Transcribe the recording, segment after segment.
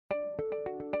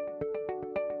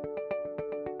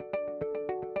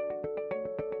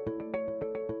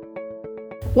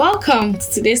Welcome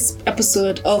to today's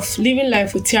episode of Living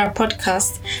Life with Tiara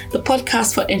podcast, the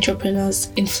podcast for entrepreneurs,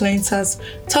 influencers,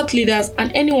 thought leaders,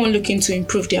 and anyone looking to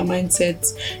improve their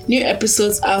mindsets. New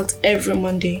episodes out every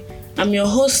Monday. I'm your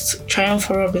host, Triumph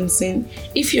Robinson.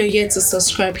 If you're yet to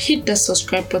subscribe, hit the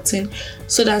subscribe button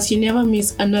so that you never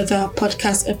miss another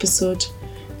podcast episode.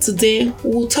 Today,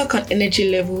 we'll talk on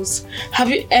energy levels. Have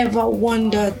you ever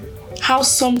wondered how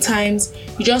sometimes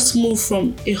you just move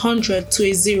from 100 to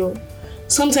a 0?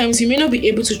 Sometimes you may not be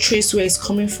able to trace where it's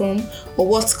coming from or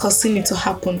what's causing it to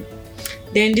happen.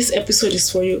 Then this episode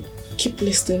is for you. Keep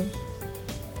listening.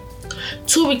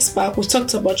 2 weeks back, we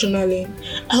talked about journaling.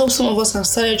 I hope some of us have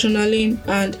started journaling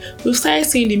and we've started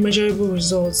seeing the measurable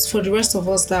results for the rest of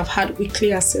us that have had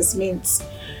weekly assessments.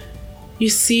 You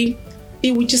see,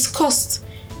 we discussed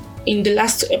in the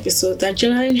last 2 episodes that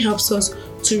journaling helps us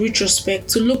to retrospect,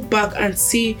 to look back and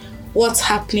see what's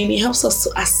happening. It helps us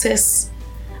to assess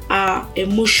our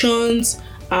emotions,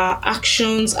 our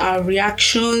actions, our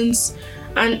reactions,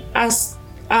 and as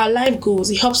our life goes,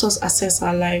 it helps us assess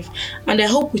our life. And I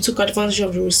hope we took advantage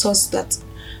of the resource that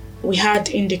we had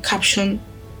in the caption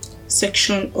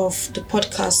section of the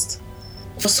podcast.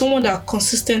 For someone that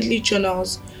consistently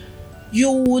journals, you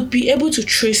would be able to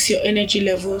trace your energy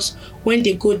levels when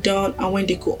they go down and when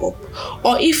they go up.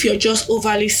 Or if you're just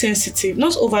overly sensitive,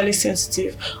 not overly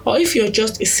sensitive, or if you're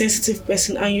just a sensitive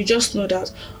person and you just know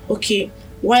that, okay,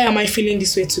 why am I feeling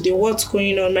this way today? What's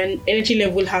going on? My energy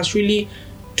level has really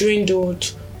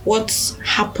dwindled. What's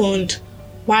happened?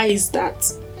 Why is that?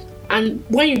 And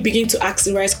when you begin to ask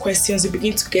the right questions, you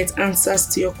begin to get answers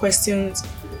to your questions.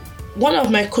 One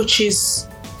of my coaches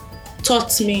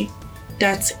taught me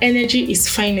that energy is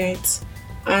finite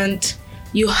and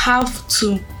you have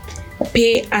to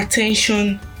pay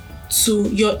attention to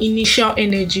your initial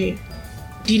energy.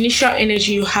 The initial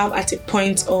energy you have at a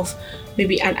point of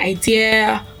maybe an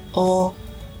idea or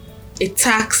a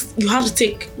task. You have to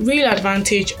take real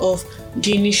advantage of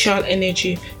the initial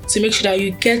energy to make sure that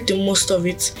you get the most of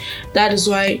it. That is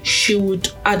why she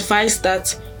would advise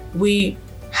that we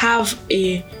have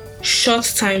a short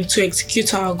time to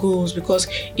execute our goals, because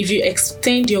if you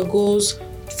extend your goals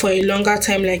for a longer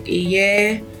time, like a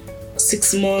year,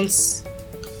 6 months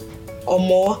or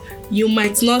more, you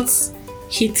might not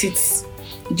hit it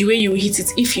the way you hit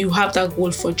it if you have that goal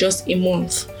for just a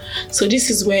month. So this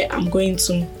is where I'm going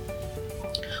to.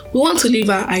 We want to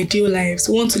live our ideal lives.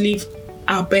 We want to live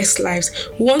our best lives.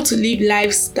 We want to live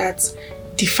lives that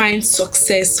define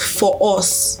success for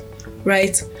us,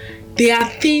 right? There are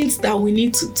things that we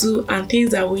need to do and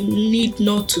things that we need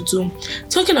not to do.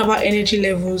 Talking about energy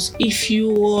levels, if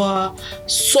you are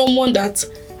someone that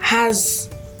has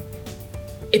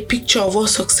a picture of what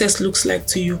success looks like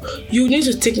to you, you need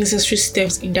to take necessary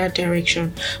steps in that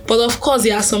direction. But of course,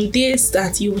 there are some days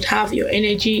that you would have your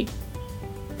energy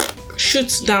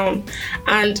shoots down.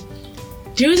 And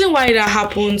the reason why that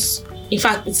happens, in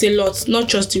fact, it's a lot, not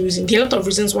just the reason. There are a lot of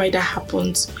reasons why that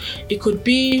happens. It could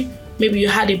be maybe you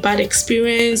had a bad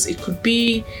experience. It could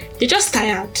be you're just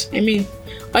tired.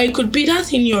 Or it could be that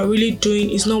thing you're really doing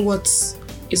is not what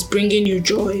is bringing you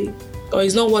joy, or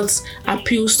is not what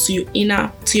appeals to your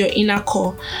inner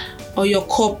core, or your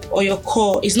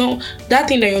core. It's not that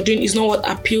thing that you're doing is not what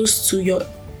appeals to your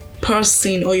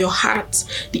person or your heart,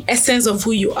 the essence of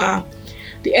who you are,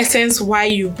 the essence why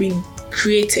you've been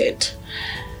created.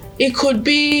 It could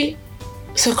be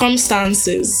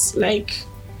circumstances like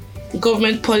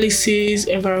government policies,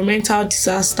 environmental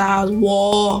disasters,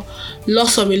 war,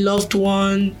 loss of a loved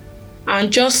one,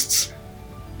 and just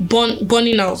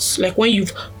burning out. Like when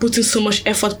you've put in so much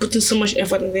effort,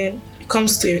 and then it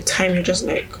comes to a time you're just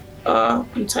like,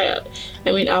 I'm tired.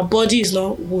 Our body is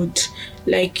not wood.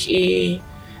 Like I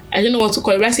don't know what to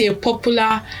call it. Let's say a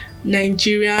popular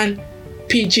Nigerian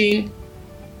pidgin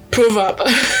proverb.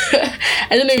 I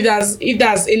don't know if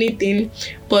that's anything,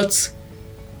 but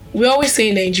we always say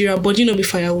in Nigeria, body no be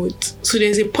firewood. So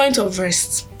there's a point of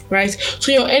rest, right?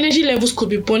 So your energy levels could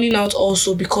be burning out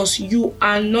also because you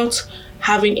are not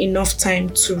having enough time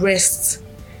to rest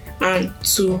and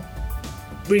to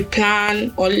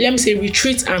replan, or let me say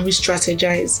retreat and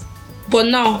re-strategize. But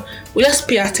now, let's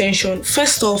pay attention.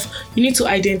 First off, you need to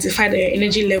identify that your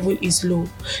energy level is low.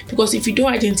 Because if you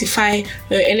don't identify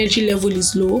your energy level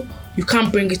is low, you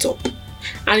can't bring it up.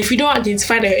 And if you don't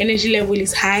identify that your energy level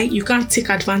is high, you can't take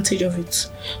advantage of it.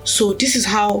 So this is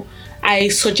how I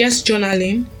suggest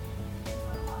journaling.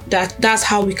 That's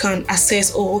how we can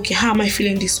assess, how am I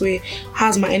feeling this way?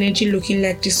 How's my energy looking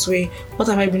like this way? What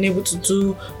have I been able to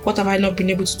do? What have I not been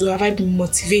able to do? Have I been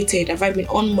motivated? Have I been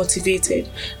unmotivated?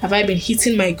 Have I been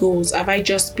hitting my goals? Have I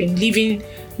just been living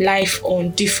life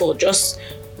on default, just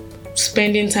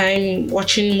spending time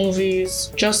watching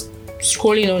movies, just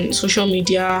scrolling on social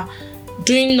media,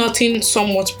 doing nothing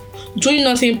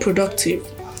productive,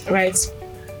 right?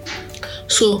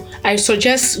 So I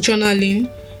suggest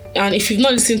journaling. And if you've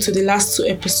not listened to the last 2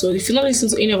 episodes, if you've not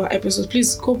listened to any of our episodes,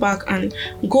 please go back and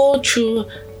go through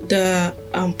the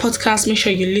podcast. Make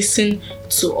sure you listen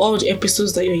to all the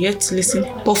episodes that you're yet to listen.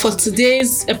 But for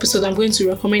today's episode, I'm going to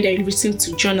recommend that you listen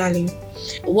to journaling.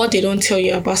 What they don't tell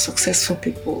you about successful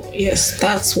people. Yes,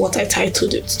 that's what I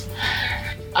titled it.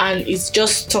 And it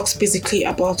just talks basically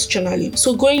about journaling.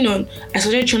 So going on, I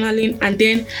suggest journaling, and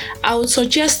then I would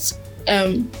suggest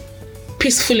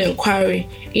peaceful inquiry,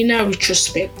 inner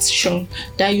retrospection,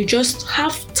 that you just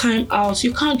have time out.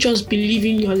 You can't just be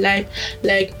living your life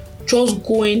like just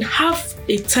going. Have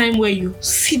a time where you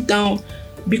sit down,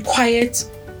 be quiet,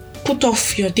 put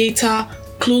off your data,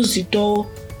 close the door,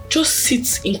 just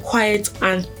sit in quiet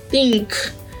and think,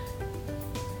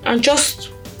 and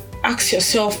just ask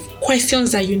yourself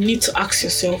questions that you need to ask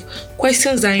yourself,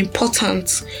 questions that are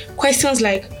important, questions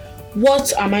like,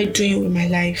 what am I doing with my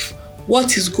life?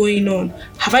 What is going on?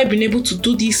 Have I been able to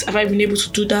do this? Have I been able to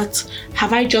do that?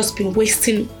 Have I just been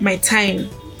wasting my time?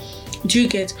 Do you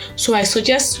get? So I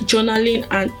suggest journaling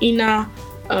and inner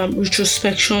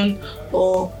retrospection,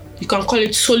 or you can call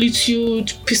it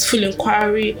solitude, peaceful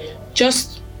inquiry.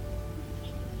 Just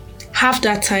have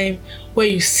that time where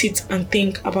you sit and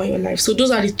think about your life. So those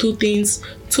are the two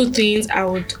things I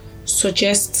would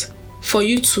suggest for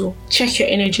you to check your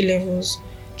energy levels.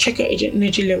 Check your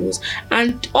energy levels,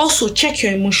 and also check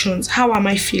your emotions. How am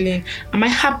I feeling? Am I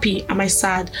happy? Am I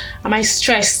sad? Am I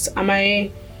stressed? Am I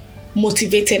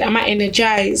motivated? Am I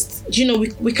energized?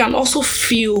 We can also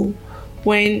feel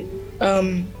when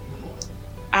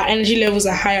our energy levels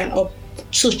are high and up.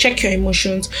 So check your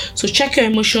emotions. Check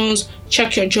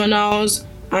your journals,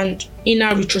 and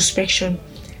inner retrospection.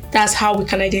 That's how we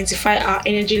can identify our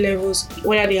energy levels,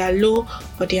 whether they are low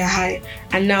or they are high.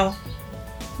 And now,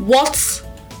 what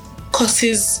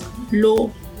causes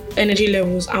low energy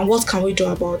levels and what can we do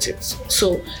about it?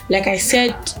 So like I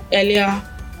said earlier,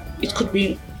 it could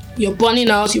be you're burning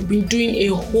out, you've been doing a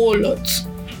whole lot,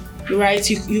 right?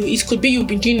 It could be you've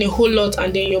been doing a whole lot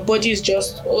and then your body is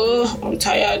just, I'm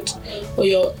tired, or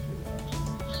your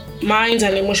mind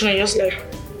and emotion are just like,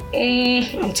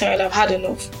 I'm tired, I've had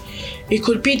enough. It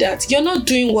could be that you're not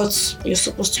doing what you're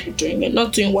supposed to be doing, you're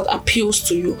not doing what appeals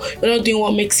to you, you're not doing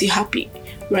what makes you happy,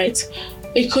 right?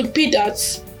 It could be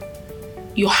that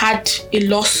you had a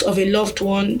loss of a loved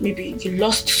one. Maybe you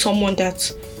lost someone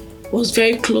that was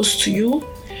very close to you.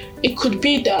 It could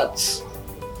be that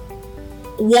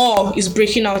war is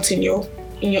breaking out in your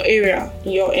area,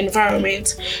 in your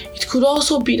environment. It could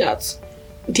also be that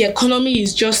the economy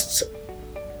is just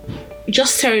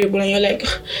terrible, and you're like,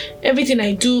 everything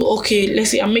I do, okay,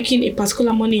 let's say I'm making a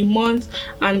particular money a month,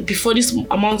 and before this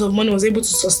amount of money was able to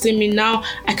sustain me, now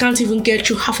I can't even get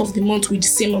through half of the month with the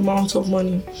same amount of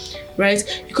money, right?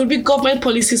 It could be government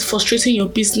policies frustrating your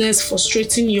business,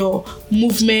 frustrating your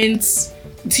movements.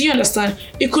 Do you understand?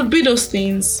 It could be those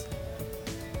things.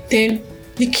 Then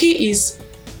the key is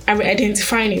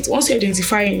identifying it. Once you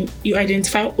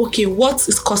identify, okay, what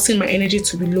is causing my energy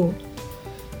to be low?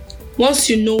 Once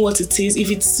you know what it is, if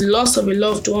it's the loss of a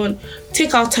loved one,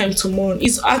 take out time to mourn.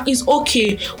 It's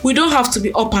okay. We don't have to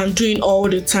be up and doing all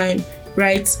the time,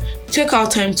 right? Take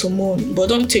out time to mourn, but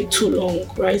don't take too long,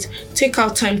 right? Take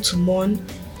out time to mourn.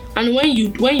 And when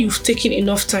you've taken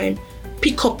enough time,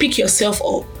 pick yourself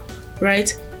up,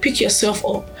 right? Pick yourself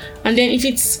up. And then if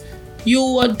it's you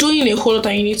are doing a whole lot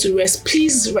and you need to rest,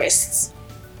 please rest.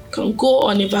 You can go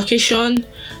on a vacation.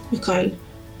 You can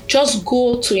just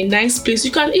go to a nice place.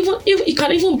 It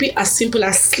can even be as simple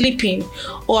as sleeping,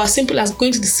 or as simple as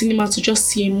going to the cinema to just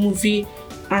see a movie,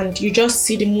 and you just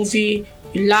see the movie,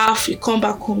 you laugh, you come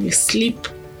back home, you sleep,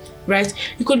 right?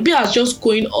 It could be as just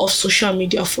going off social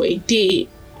media for a day,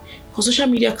 because social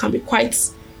media can be quite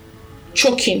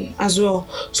choking as well.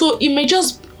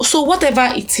 So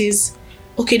whatever it is,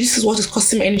 okay, this is what is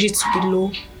causing my energy to be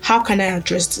low. How can I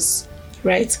address this,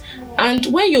 right? And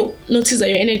when you notice that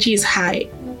your energy is high,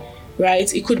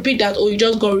 right, it could be that, you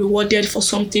just got rewarded for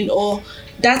something, or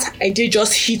that idea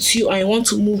just hits you and you want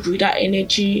to move with that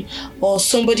energy, or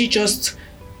somebody just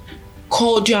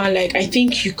called you and like, I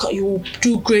think you will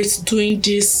do great doing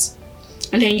this,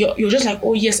 and then you're just like,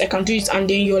 oh yes, I can do it, and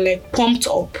then you're like pumped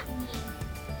up.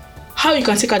 How you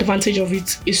can take advantage of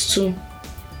it is to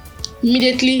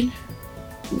immediately,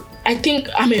 I think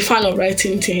I'm a fan of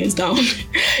writing things down.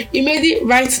 Immediately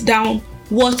write down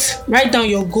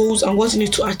your goals and what you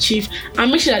need to achieve,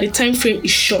 and make sure that the time frame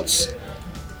is short.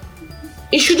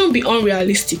 it shouldn't be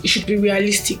unrealistic, it should be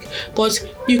realistic. But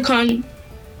you can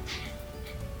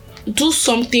do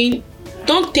something.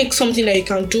 Don't take something that you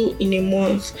can do in a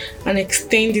month and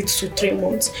extend it to 3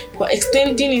 months. But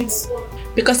extending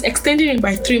it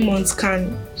by 3 months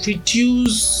can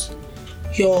reduce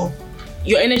your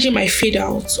energy might fade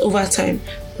out over time,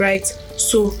 right?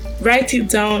 So write it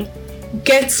down,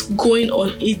 get going on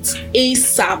it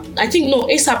ASAP.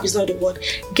 ASAP is not the word.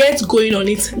 Get going on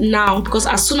it now, because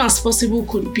as soon as possible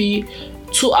could be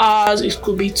 2 hours, it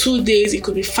could be 2 days, it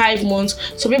could be 5 months.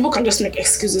 So people can just make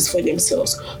excuses for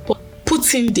themselves. But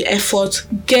put in the effort,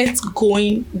 get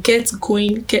going,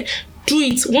 do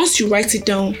it. Once you write it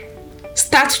down,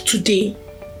 start today,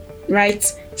 right?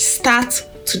 Start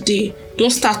today. Don't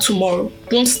start tomorrow.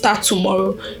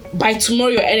 By tomorrow,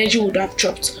 your energy would have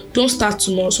dropped. Don't start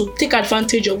tomorrow. So take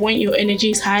advantage of when your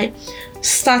energy is high.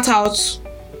 Start out,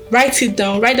 write it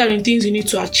down, write down the things you need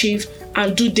to achieve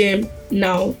and do them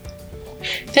now.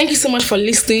 Thank you so much for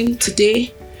listening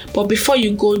today. But before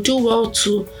you go, do well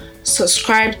to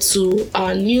subscribe to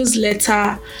our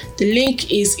newsletter. The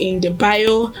link is in the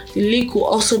bio. The link will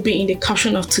also be in the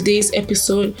caption of today's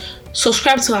episode.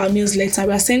 Subscribe to our newsletter.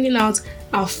 We are sending out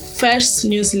our first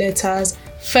newsletters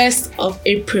 1st of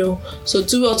April. So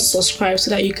do well to subscribe so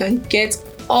that you can get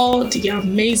all the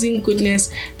amazing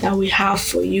goodness that we have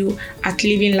for you at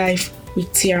Living Life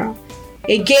with Tiara.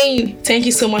 Again, thank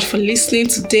you so much for listening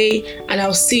today, and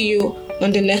I'll see you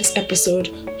on the next episode.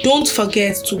 Don't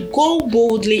forget to go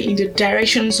boldly in the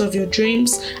directions of your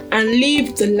dreams and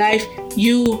live the life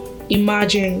you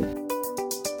imagine.